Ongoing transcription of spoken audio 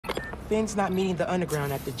Finn's not meeting the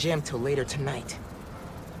underground at the gym till later tonight.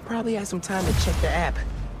 Probably has some time to check the app,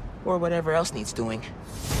 or whatever else needs doing.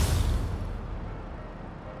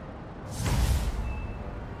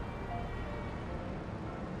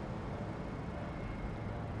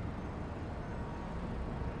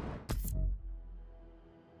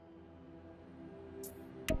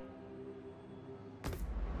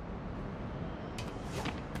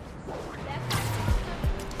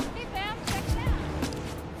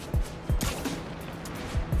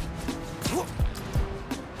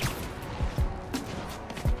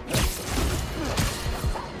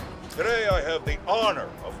 Today I have the honor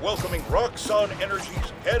of welcoming Roxxon Energy's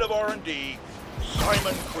head of R&D,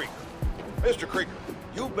 Simon Krieger. Mr. Krieger,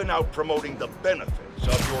 you've been out promoting the benefits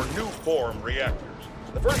of your new form reactors,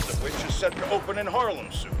 the first of which is set to open in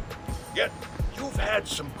Harlem soon. Yet, you've had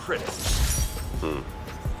some critics.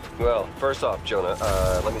 Well, first off, Jonah,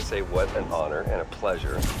 let me say what an honor and a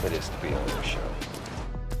pleasure it is to be on your show.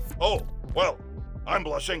 Oh, well, I'm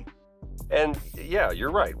blushing. And yeah, you're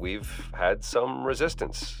right, we've had some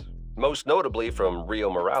resistance. Most notably from Rio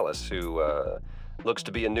Morales, who looks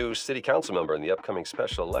to be a new city council member in the upcoming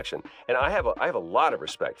special election. And I have a lot of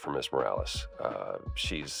respect for Miss Morales.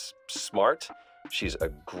 She's smart, she's a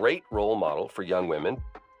great role model for young women,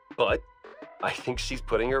 but I think she's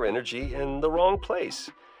putting her energy in the wrong place.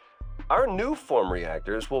 Our new form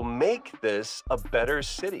reactors will make this a better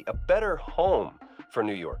city, a better home for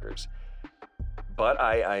New Yorkers. But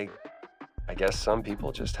I guess some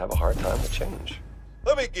people just have a hard time with change.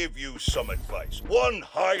 Let me give you some advice. One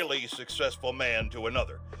highly successful man to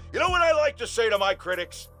another. You know what I like to say to my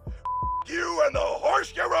critics? You and the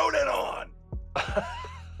horse you rode in on!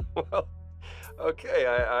 Well, okay,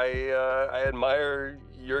 I admire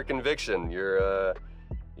your conviction. You're a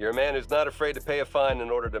man who's not afraid to pay a fine in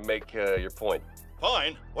order to make your point.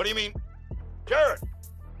 Fine? What do you mean? Jared,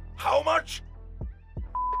 how much?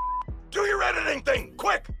 Do your editing thing,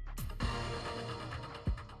 quick!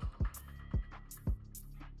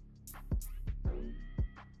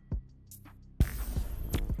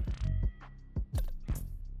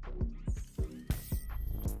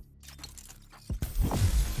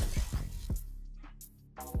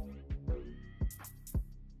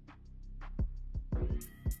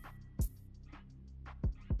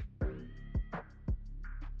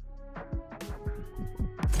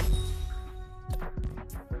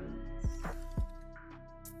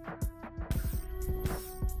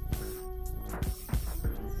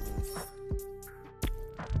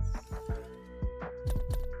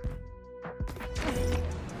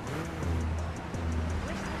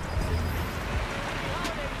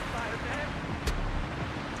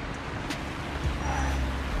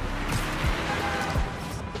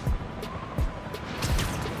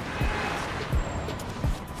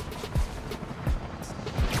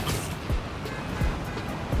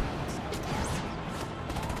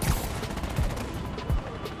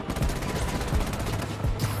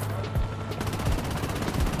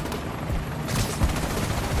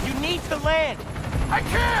 To land! I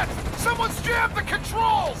can't! Someone's jammed the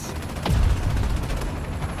controls!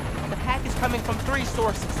 The hack is coming from 3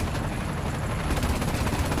 sources.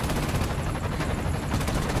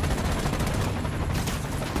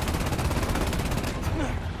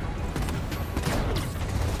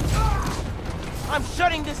 I'm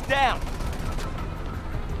shutting this down!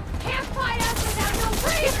 Can't fight us without no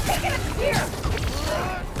breeze! Taking us here!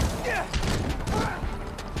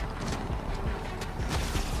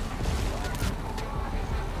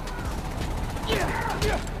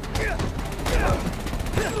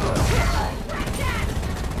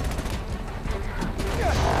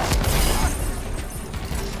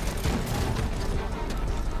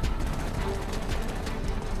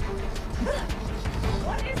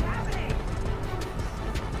 What is happening?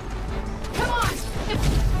 Come on!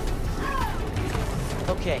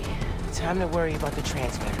 Okay, time to worry about the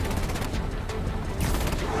transmitter.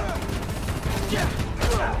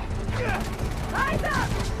 Eyes up!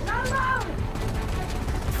 Not alone!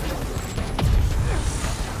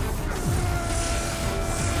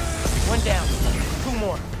 One down. 2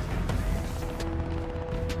 more.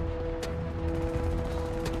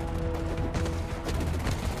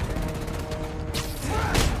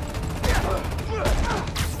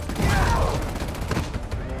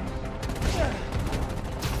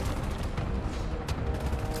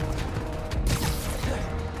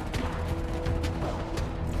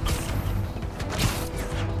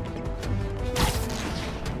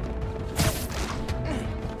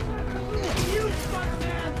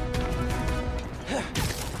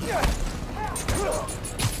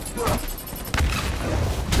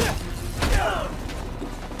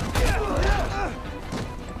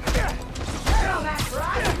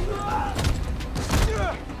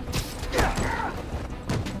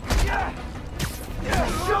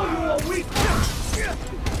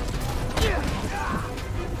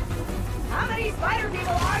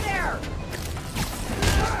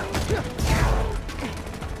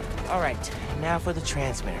 All right, now for the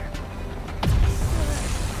transmitter.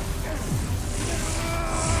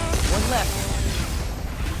 One left.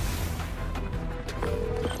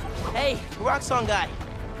 Hey, Roxxon guy.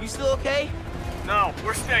 You still okay? No,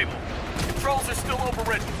 we're stable. Controls are still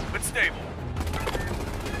overridden, but stable.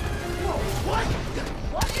 What?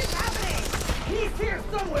 What is happening? He's here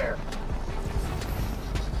somewhere!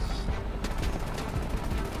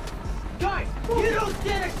 Guys, you don't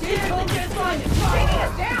stand a chance against mine! Bringing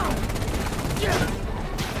us down!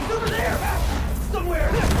 He's over there! Somewhere!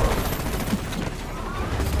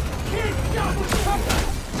 Can't stop with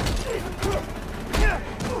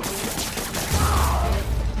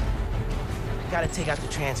Gotta take out the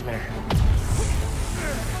transmitter.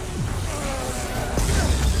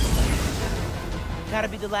 Gotta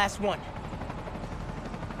be the last one.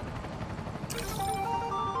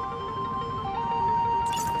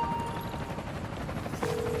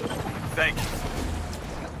 Thank you.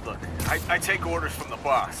 Look, I take orders from the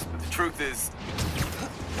boss, but the truth is,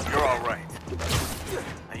 you're all right.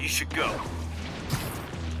 Now you should go.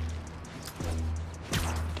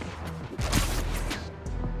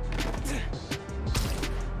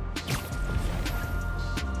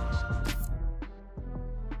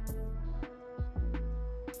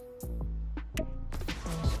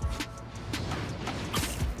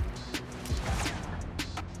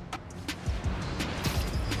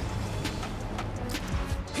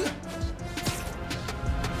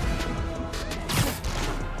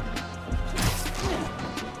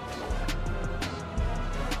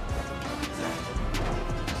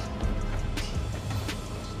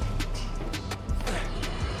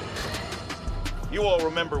 You all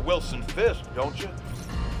remember Wilson Fisk, don't you?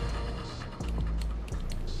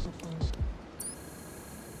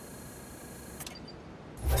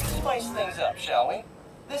 Let's spice things up, shall we?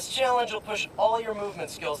 This challenge will push all your movement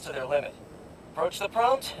skills to their limit. Approach the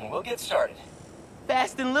prompt, and we'll get started.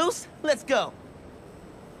 Fast and loose, let's go.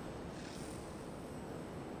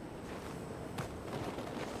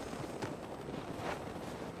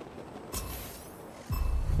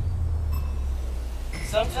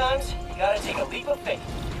 Sometimes, you gotta take a leap of faith.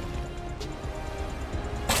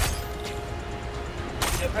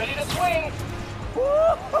 Get ready to swing!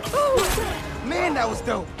 Woo-hoo-hoo! Man, that was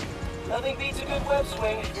dope. Nothing beats a good web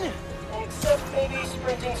swing. Except maybe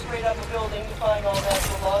sprinting straight up a building defying all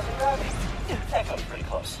natural laws of gravity. That comes pretty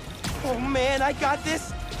close. Oh man, I got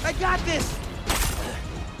this. I got this.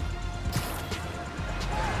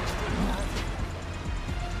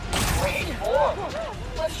 Great form!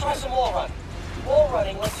 Let's try some wall running. Wall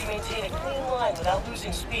running lets you maintain a clean line without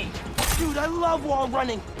losing speed. Dude, I love wall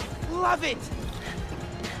running. Love it.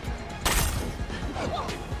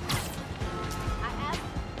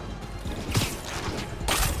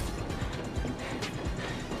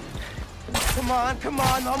 Come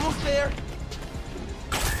on, almost there.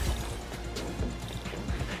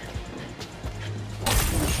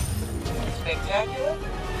 Spectacular?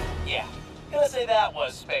 Yeah, gonna say that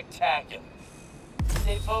was spectacular.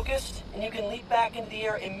 Stay focused, and you can leap back into the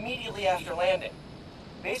air immediately after landing.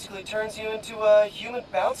 Basically turns you into a human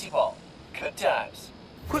bouncy ball. Good times.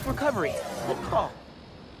 Quick recovery. Good call.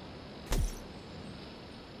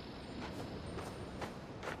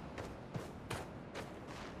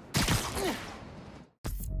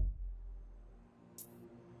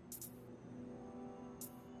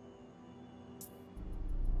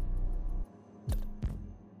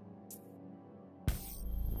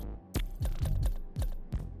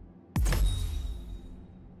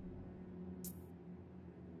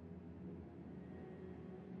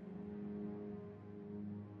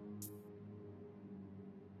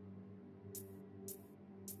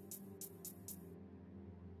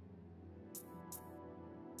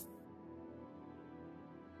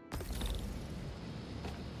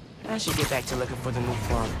 I should get back to looking for the new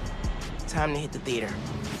farm. Time to hit the theater.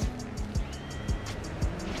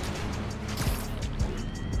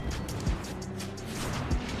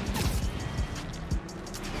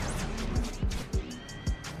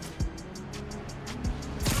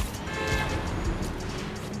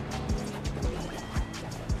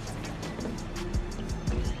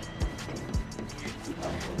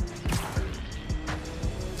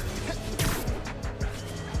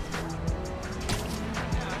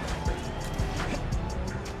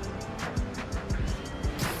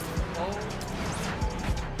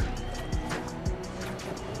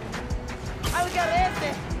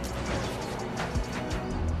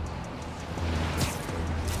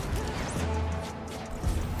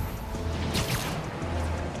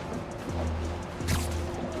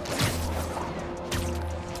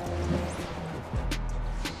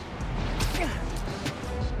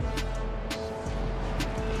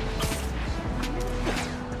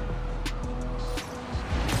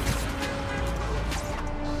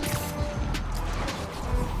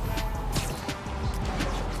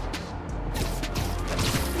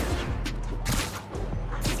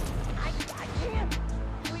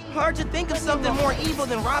 Hard to think of something more evil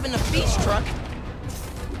than robbing a feast truck.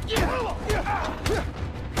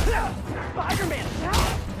 Spider-Man!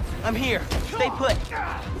 I'm here. Stay put.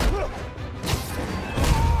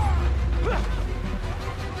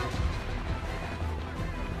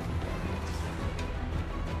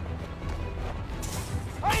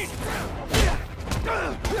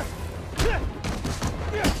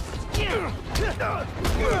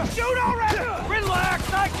 Shoot already!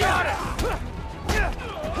 Relax, I got it!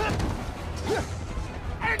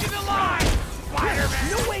 End of the line!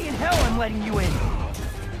 Spider-Man! No way in hell I'm letting you in!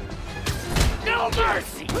 No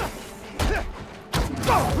mercy!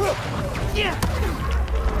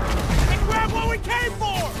 And grab what we came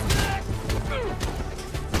for!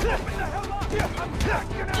 Open the hell up! I'm not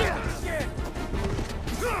gonna understand!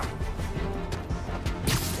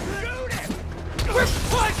 Shoot him! With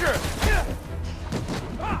pleasure!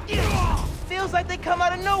 Feels like they come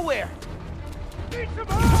out of nowhere. Need some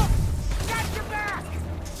help! Got your back!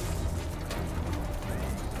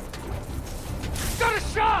 Got a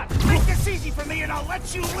shot! Make this easy for me and I'll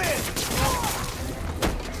let you live!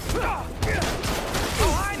 Oh,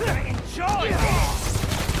 I'm gonna enjoy this!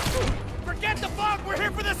 Forget the bug, we're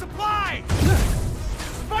here for the supply!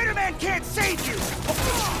 Spider-Man can't save you!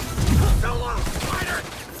 So long, Spider!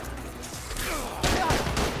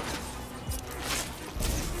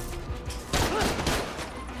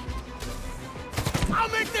 I'll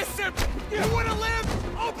make this simple! You wanna live?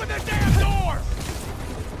 Open the damn door!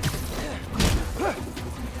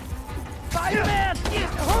 Spider-Man!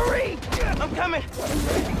 Hurry! I'm coming.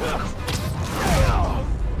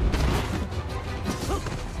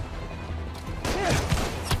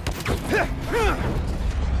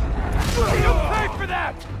 You pay for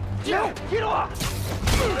that! Get off!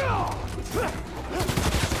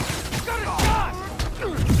 Got a shot!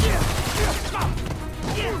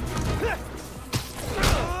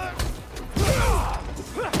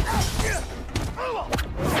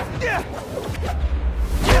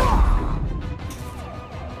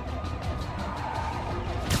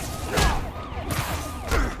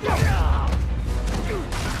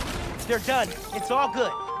 They're done. It's all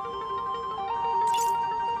good.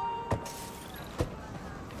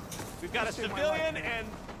 We've got a civilian and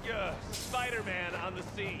Spider-Man on the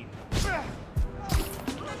scene.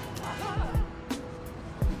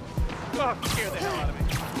 Oh, scare the hell out of me.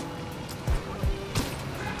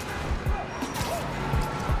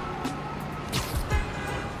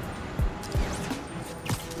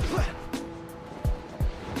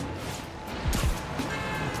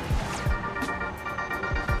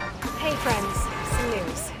 Hey friends, some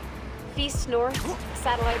news. Feast North,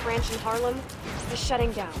 satellite branch in Harlem, is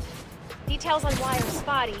shutting down. Details on why are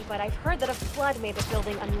spotty, but I've heard that a flood made the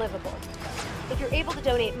building unlivable. If you're able to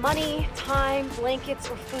donate money, time, blankets,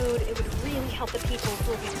 or food, it would really help the people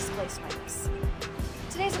who will be displaced by this.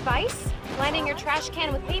 Today's advice, lining your trash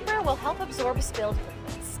can with paper will help absorb spilled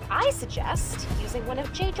liquids. I suggest using one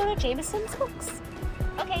of J. Jonah Jameson's books.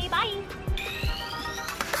 Okay, bye!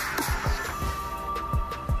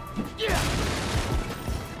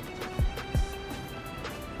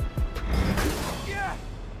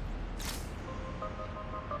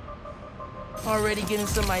 Already getting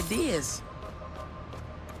some ideas.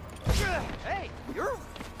 Hey, you're...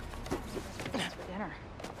 for dinner.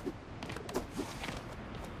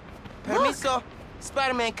 Permiso.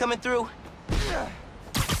 Spider-Man coming through.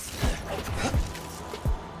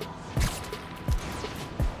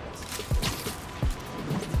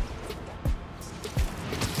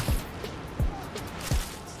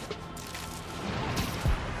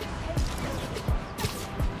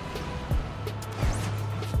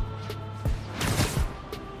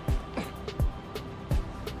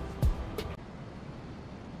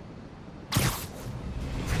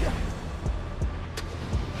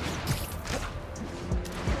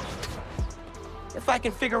 If I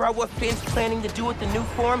can figure out what Finn's planning to do with the new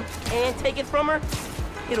form and take it from her,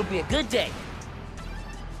 it'll be a good day.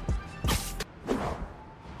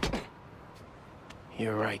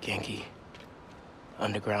 You're right, Genki.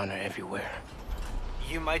 Underground are everywhere.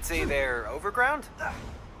 You might say they're overground?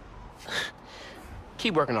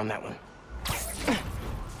 Keep working on that one.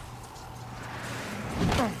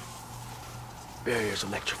 Barrier's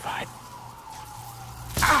electrified.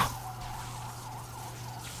 Ow!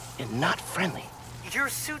 And not friendly. Your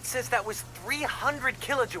suit says that was 300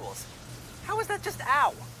 kilojoules. How is that just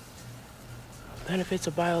ow? Benefits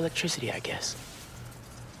of bioelectricity, I guess.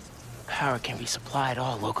 Power can be supplied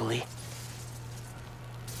all locally.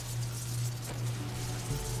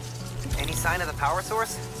 Any sign of the power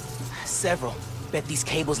source? Several. Bet these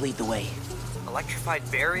cables lead the way. Electrified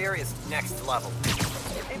barrier is next level.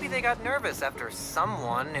 Maybe they got nervous after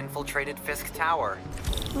someone infiltrated Fisk Tower.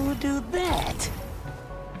 Who'd do that?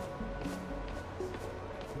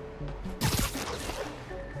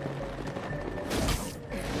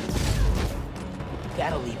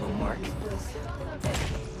 That'll leave a mark.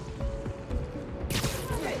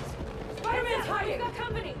 Spider-Man's hiding! Got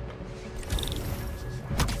company!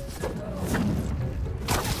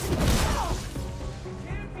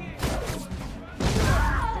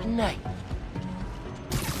 Good night.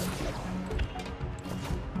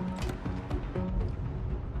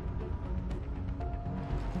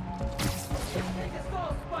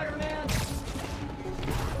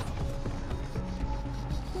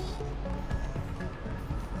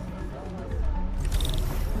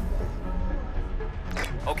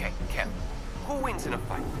 Okay, Kev. Who wins in a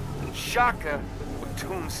fight? Shaka or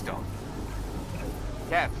Tombstone?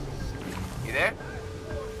 Kev, you there?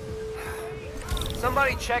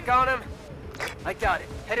 Somebody check on him? I got it.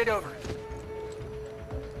 Headed over.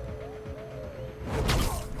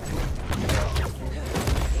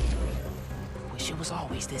 Wish it was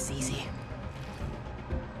always this easy.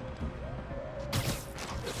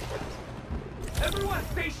 Everyone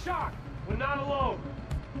stay sharp. We're not alone.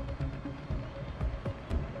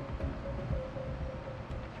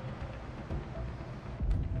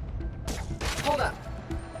 Hold up.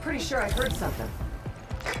 Pretty sure I heard something.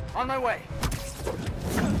 On my way.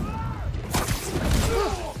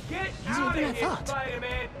 Get Easier out than I of here, thought.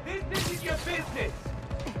 Spider-Man. This is your business.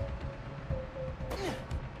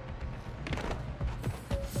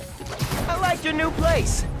 I like your new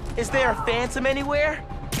place. Is there a phantom anywhere?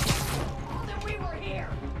 Then we were here!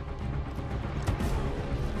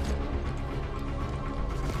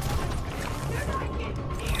 You're not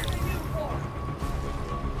getting near the new form!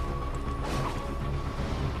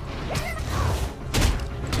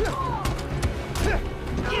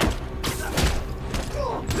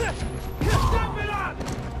 Step it up!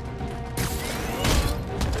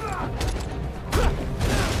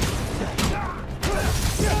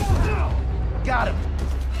 Got him.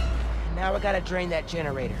 Now I gotta drain that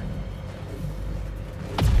generator.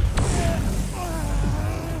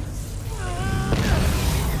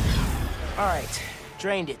 All right,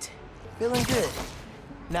 drained it. Feeling good.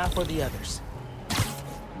 Now for the others.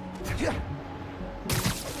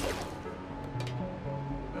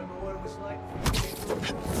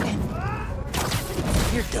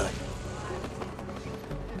 You're done.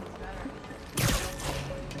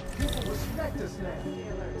 People respect us now.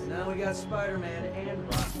 Now we got Spider-Man and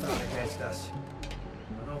Rockstar against us. I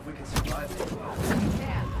don't know if we can survive it.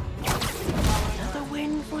 Another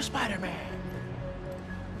win for Spider-Man.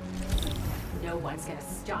 No one's gonna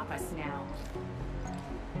stop us now.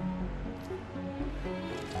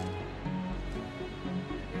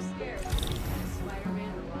 You're scared.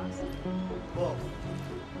 Spider-Man or Rockstar? Both.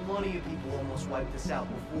 One of you people almost wiped us out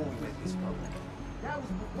before we went this public. That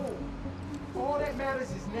was before. All that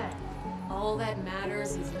matters is now. All that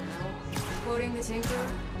matters is now. Quoting the Tinker,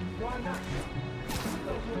 Why not?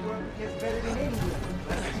 The world gets better than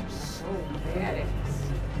anyone. So there it is.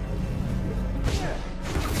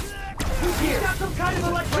 Here. Got some kind of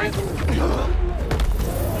electric.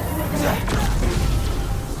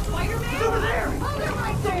 Spider-Man? It's over there. Hold it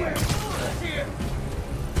right there! Here.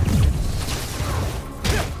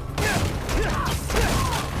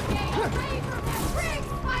 Get ready for the rig,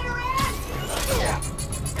 Spider-Man!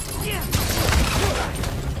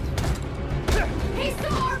 He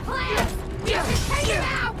saw our plans! You should take him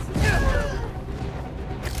out!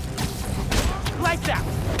 Lights out.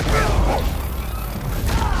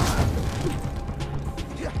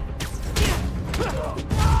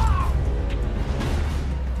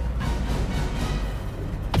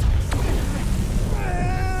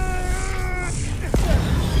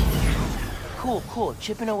 Cool,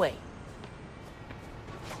 chipping away.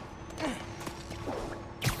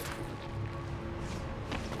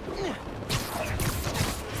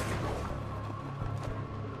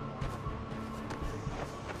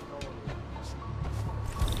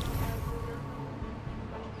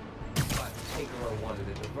 Tinkerer wanted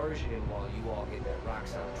a diversion while you all get that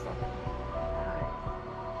Rockstar truck.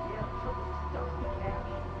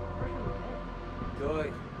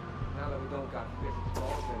 Good. Now that we don't got 50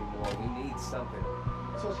 balls anymore, we need something.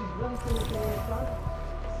 So she's ready for the inside?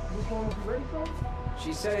 Which one will be ready for?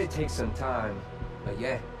 She said it'd take some time, but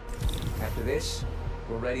yeah. After this,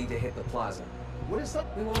 we're ready to hit the plaza. What is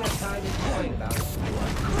up? We won't have time to complain about it.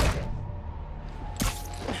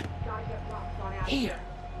 Here,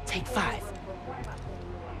 take 5.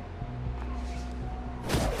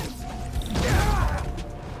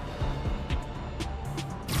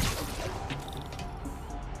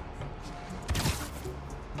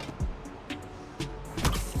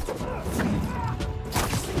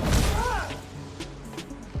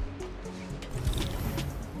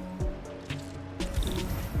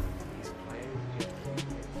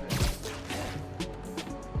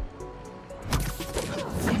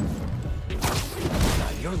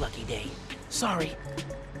 your lucky day. Sorry.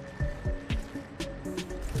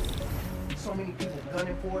 So many people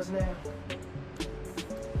gunning for us now.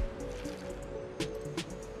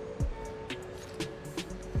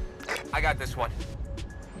 I got this one.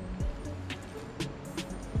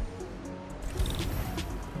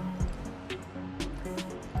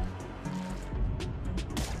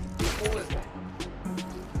 What was that?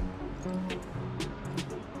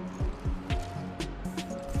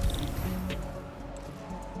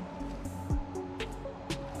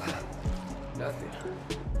 Nothing.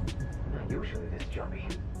 Not usually this jumpy.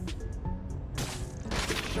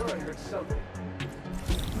 Sure, I heard something.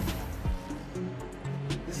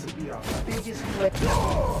 This will be our biggest flex.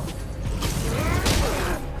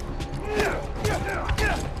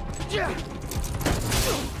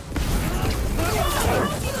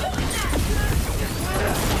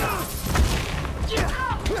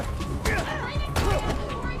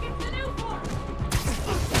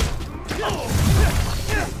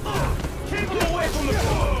 Keep him away from the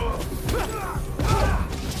floor!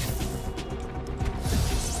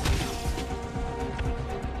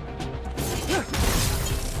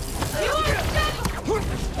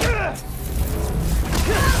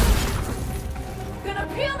 Gonna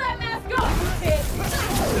peel that mask off, kid!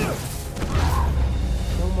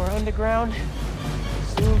 No more underground.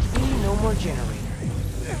 Soon to be no more generator.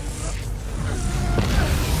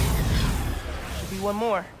 Should be one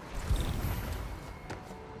more.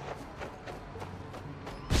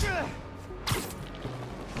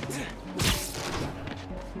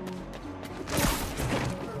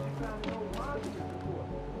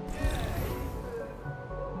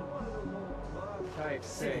 Type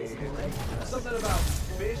say something about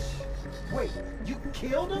fish. Wait, you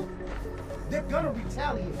killed him? They're gonna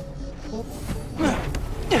retaliate.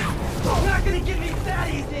 Not gonna get me that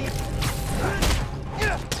easy!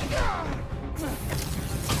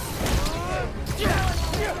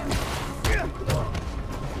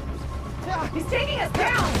 He's taking us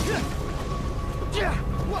down!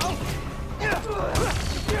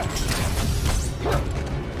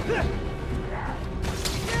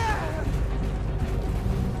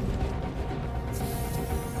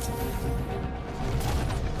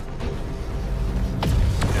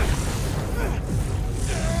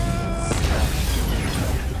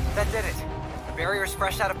 That did it. The barrier's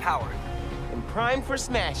fresh out of power. And primed for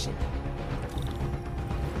smashing.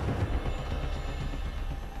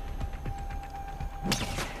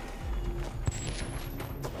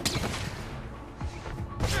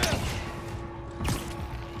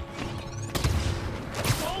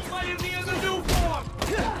 Don't let him be in the new form!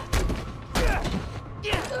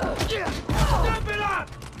 Step it up!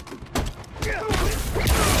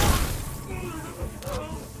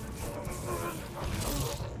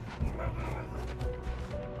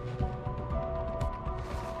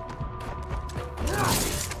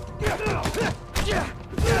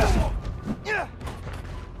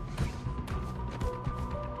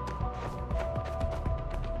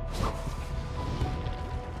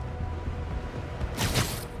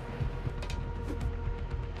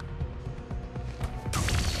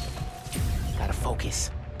 Gotta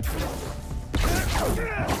focus.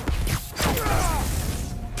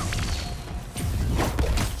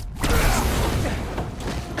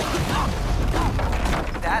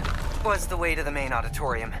 That was the way to the main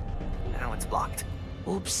auditorium. Now it's blocked.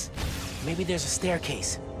 Oops. Maybe there's a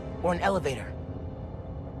staircase. Or an elevator.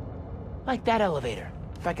 Like that elevator.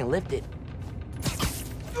 If I can lift it.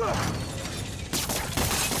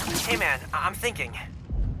 Hey man, I'm thinking.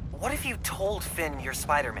 What if you told Finn you're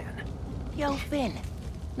Spider-Man? Yo, Finn.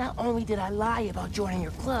 Not only did I lie about joining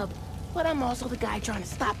your club, but I'm also the guy trying to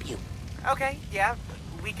stop you. Okay, yeah.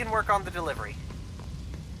 We can work on the delivery.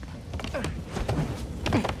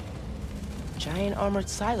 Giant armored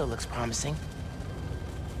silo looks promising.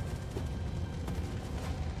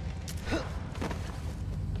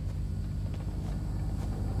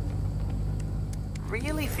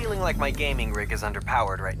 Really feeling like my gaming rig is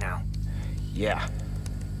underpowered right now. Yeah.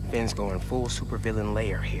 Finn's going full supervillain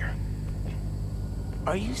layer here.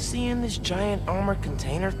 Are you seeing this giant armored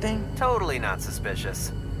container thing? Totally not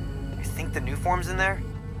suspicious. You think the new form's in there?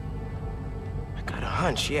 I got a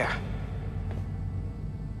hunch, yeah.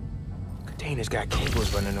 Container's got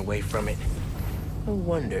cables running away from it. No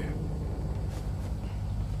wonder.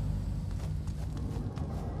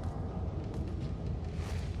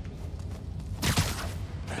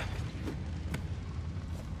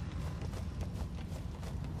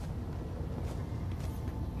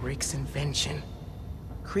 Rick's invention.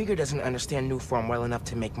 Krieger doesn't understand new form well enough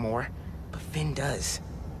to make more, but Finn does.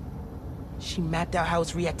 She mapped out how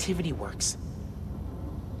its reactivity works.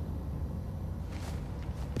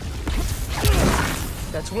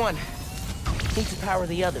 That's one. Need to power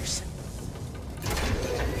the others.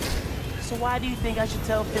 So why do you think I should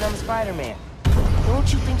tell Finn I'm Spider-Man?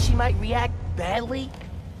 Don't you think she might react badly?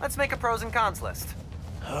 Let's make a pros and cons list.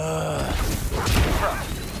 Pro,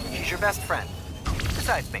 she's your best friend.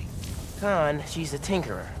 Besides me. Con, she's a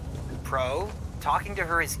tinkerer. Pro, talking to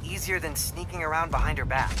her is easier than sneaking around behind her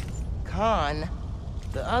back. Con,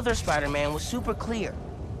 the other Spider-Man was super clear.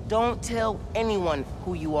 Don't tell anyone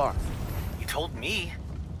who you are. You told me.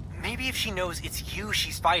 Maybe if she knows it's you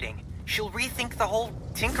she's fighting, she'll rethink the whole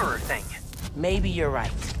tinkerer thing. Maybe you're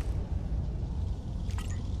right.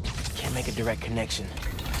 Can't make a direct connection.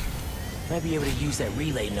 Might be able to use that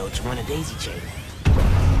relay node to run a daisy chain.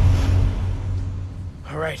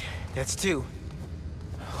 All right, that's two.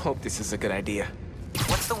 Hope this is a good idea.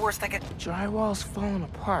 What's the worst that could... Drywall's falling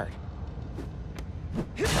apart.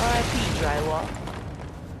 R.I.P. drywall.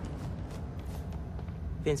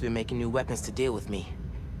 Finn's been making new weapons to deal with me.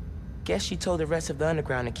 Guess she told the rest of the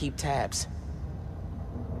underground to keep tabs.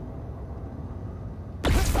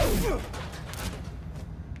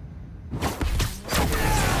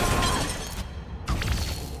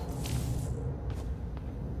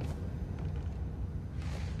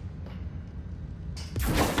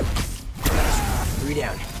 Three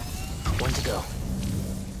down. One to go.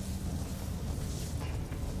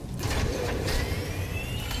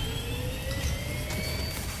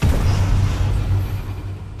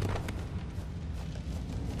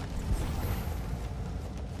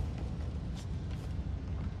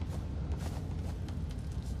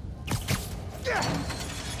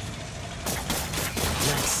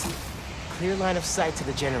 Nice. Clear line of sight to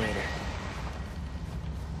the generator.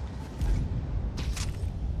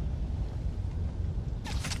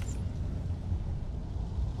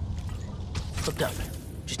 Hooked up.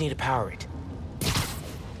 Just need to power it.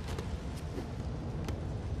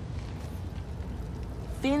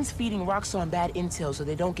 Finn's feeding Roxxon bad intel so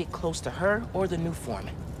they don't get close to her or the new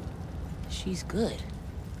foreman. She's good.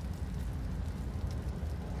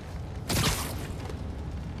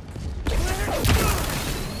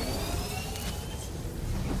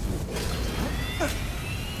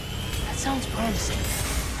 That sounds promising.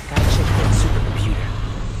 Gotta check Finn's supercomputer.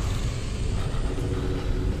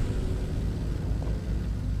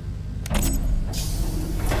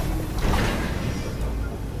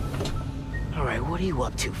 Alright, what are you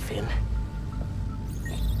up to, Finn?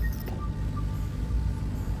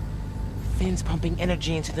 Finn's pumping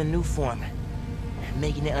energy into the new form,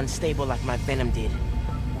 making it unstable like my venom did.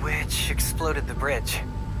 Which exploded the bridge.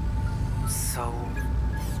 So...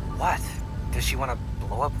 what? Does she want to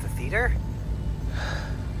blow up the theater?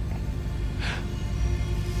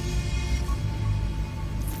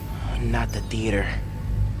 Not the theater.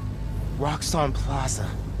 Roxxon Plaza.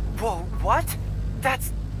 Whoa, what?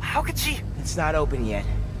 That's... how could she... It's not open yet,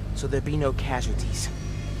 so there'll be no casualties.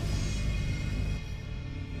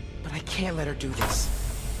 But I can't let her do this.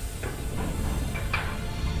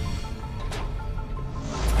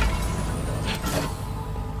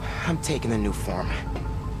 I'm taking the new form.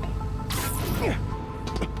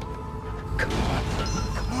 Come on.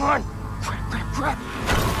 Come on! Crap!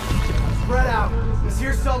 Spread out. He's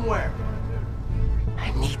here somewhere.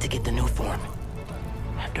 I need to get the new form.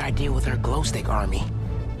 After I deal with her glow stick army.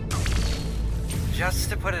 Just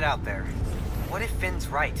to put it out there, what if Finn's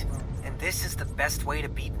right, and this is the best way to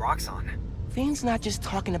beat Roxxon? Finn's not just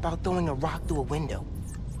talking about throwing a rock through a window.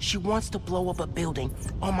 She wants to blow up a building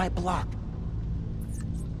on my block.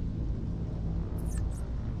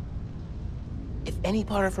 If any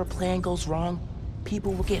part of her plan goes wrong,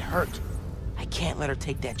 people will get hurt. I can't let her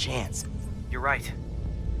take that chance. You're right.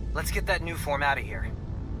 Let's get that new form out of here.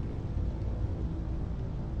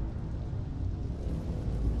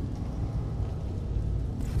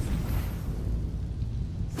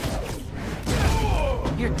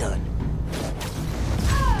 You're done.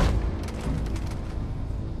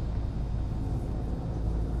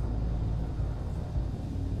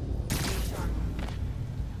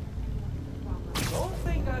 Don't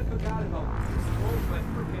think I forgot about this. My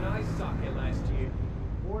freaking eye socket last year.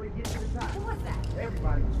 More to get to the top. Who was that?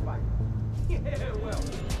 Everybody was fighting. Yeah, well,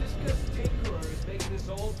 just because Tinkerer is making this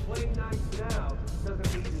whole play nice now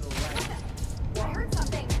doesn't mean it'll last. I heard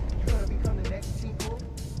something. You gonna become the next Tinkerer?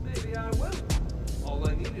 Maybe I will. All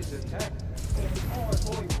I need is a tech. And hard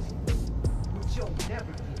loyalty, which you'll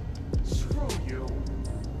never get. Screw you.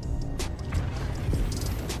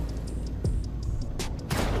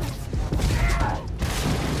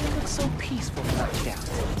 It looks so peaceful knocked out.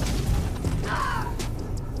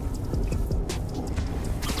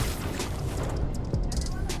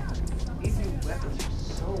 These new weapons are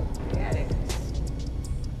so badass.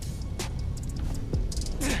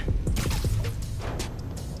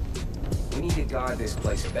 guard this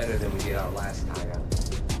place better than we did our last hideout.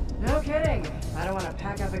 No kidding. I don't want to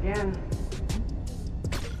pack up again.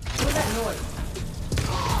 What was that noise?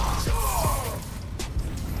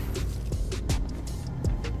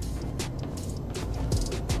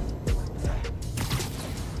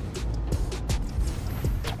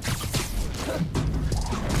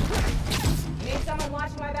 Need someone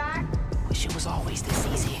watching my back? Wish it was always this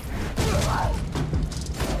easy.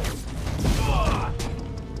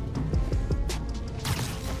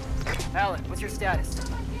 Alan, what's your status?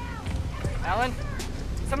 Alan?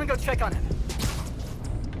 Someone go check on him.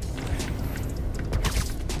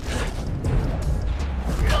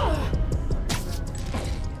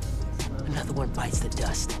 Another one bites the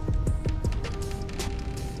dust.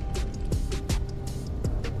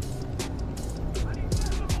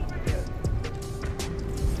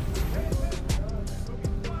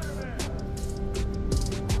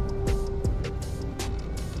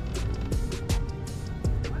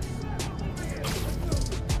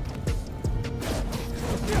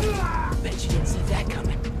 Bet you didn't see that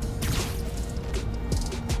coming.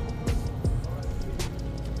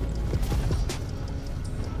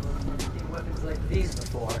 Seen weapons like these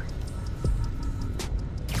before.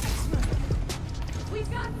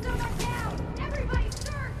 We've got someone down! Everybody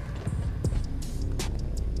search!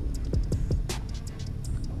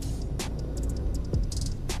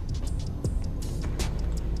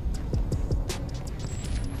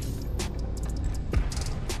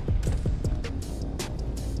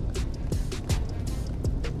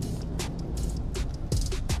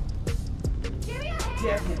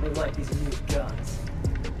 Definitely like these new guns.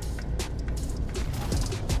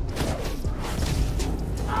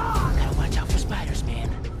 Gotta watch out for spiders, man.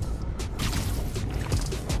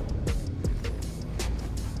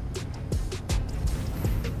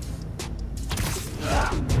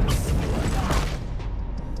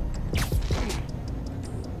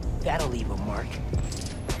 That'll leave a mark.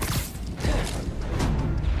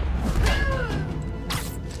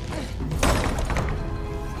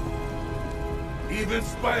 Even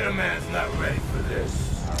Spider-Man's not ready for this.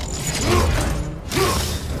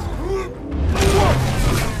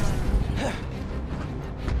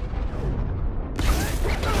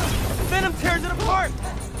 Venom tears it apart!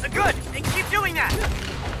 Good! And keep doing that!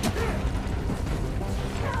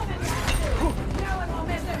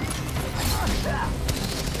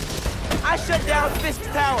 I shut down Fisk's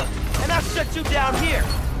tower, and I'll shut you down here.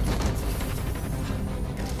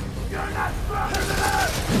 You're not stronger than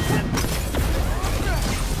us!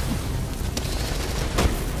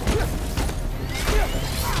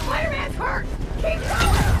 Spider-Man's hurt! Keep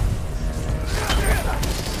going!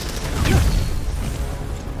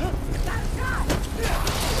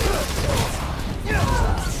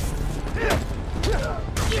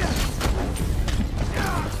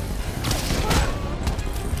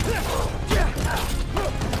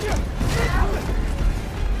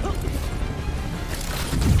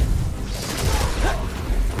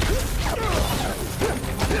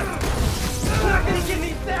 Not gonna give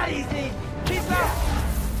me that easy! Peace out!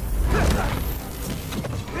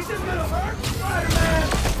 This is gonna hurt, Spider-Man!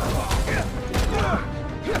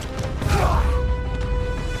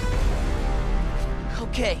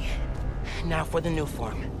 Okay, now for the new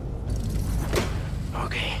form.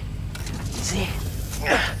 Okay, see?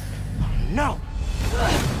 No!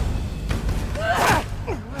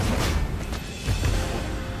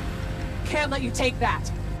 Can't let you take that.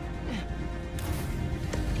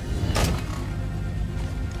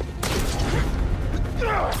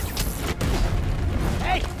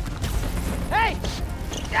 Hey! Hey!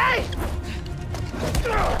 Hey!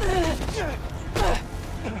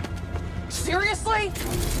 Seriously?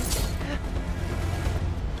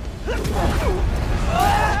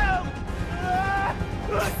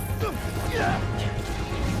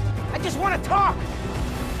 I just want to talk!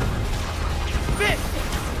 Fisk!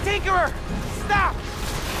 Tinkerer! Stop!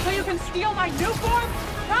 So you can steal my new form?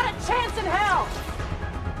 Not a chance in hell!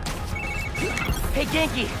 Hey,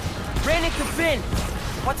 Genki! Ran into Finn!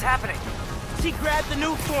 What's happening? She grabbed the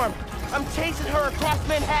new form! I'm chasing her across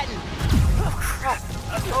Manhattan! Oh, crap.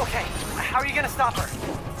 Okay, how are you gonna stop her?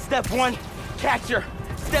 Step 1, catch her.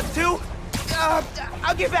 Step 2,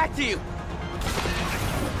 I'll get back to you.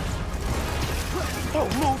 Oh,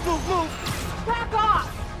 move. Back off!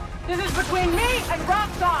 This is between me and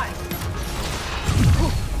Roxxon!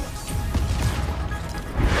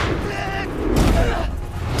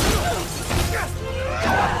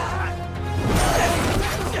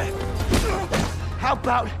 How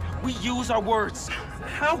about we use our words?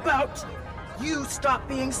 How about you stop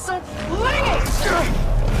being so flingy?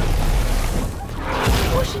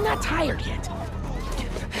 Oh, she's not tired yet.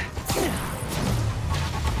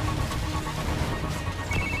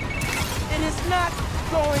 and it's not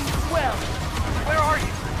going well. Where are you?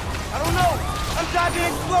 I don't know. I'm dodging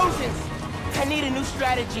explosions. I need a new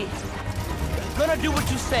strategy. Gonna do what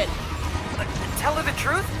you said. Tell her the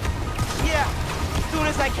truth? Yeah, as soon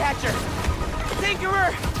as I catch her. Tinkerer,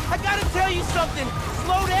 I gotta tell you something.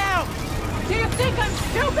 Slow down. Do you think I'm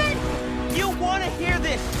stupid? You wanna hear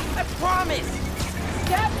this. I promise.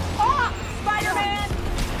 Step off, Spider-Man!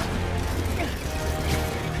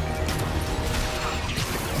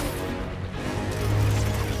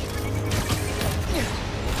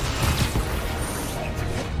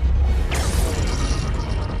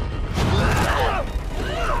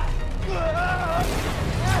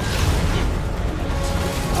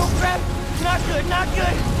 Oh crap! Not good, not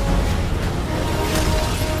good!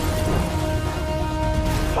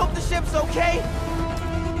 Hope the ship's okay.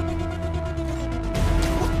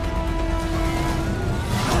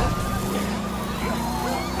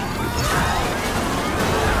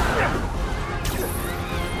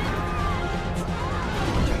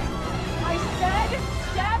 I said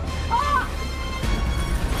step off!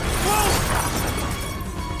 Whoa!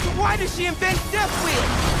 So why did she invent death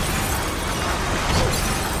wheels?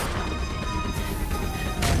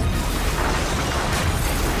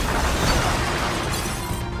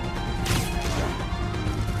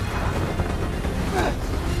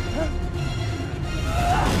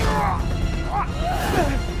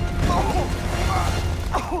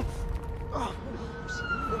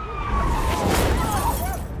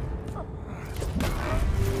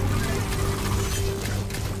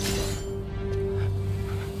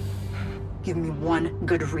 Give me one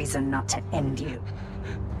good reason not to end you.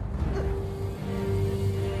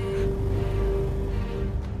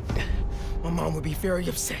 My mom would be very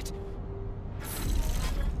upset.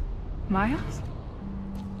 Miles?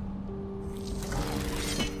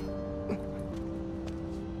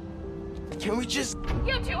 Can we just...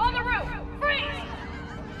 You two on the roof! Freeze!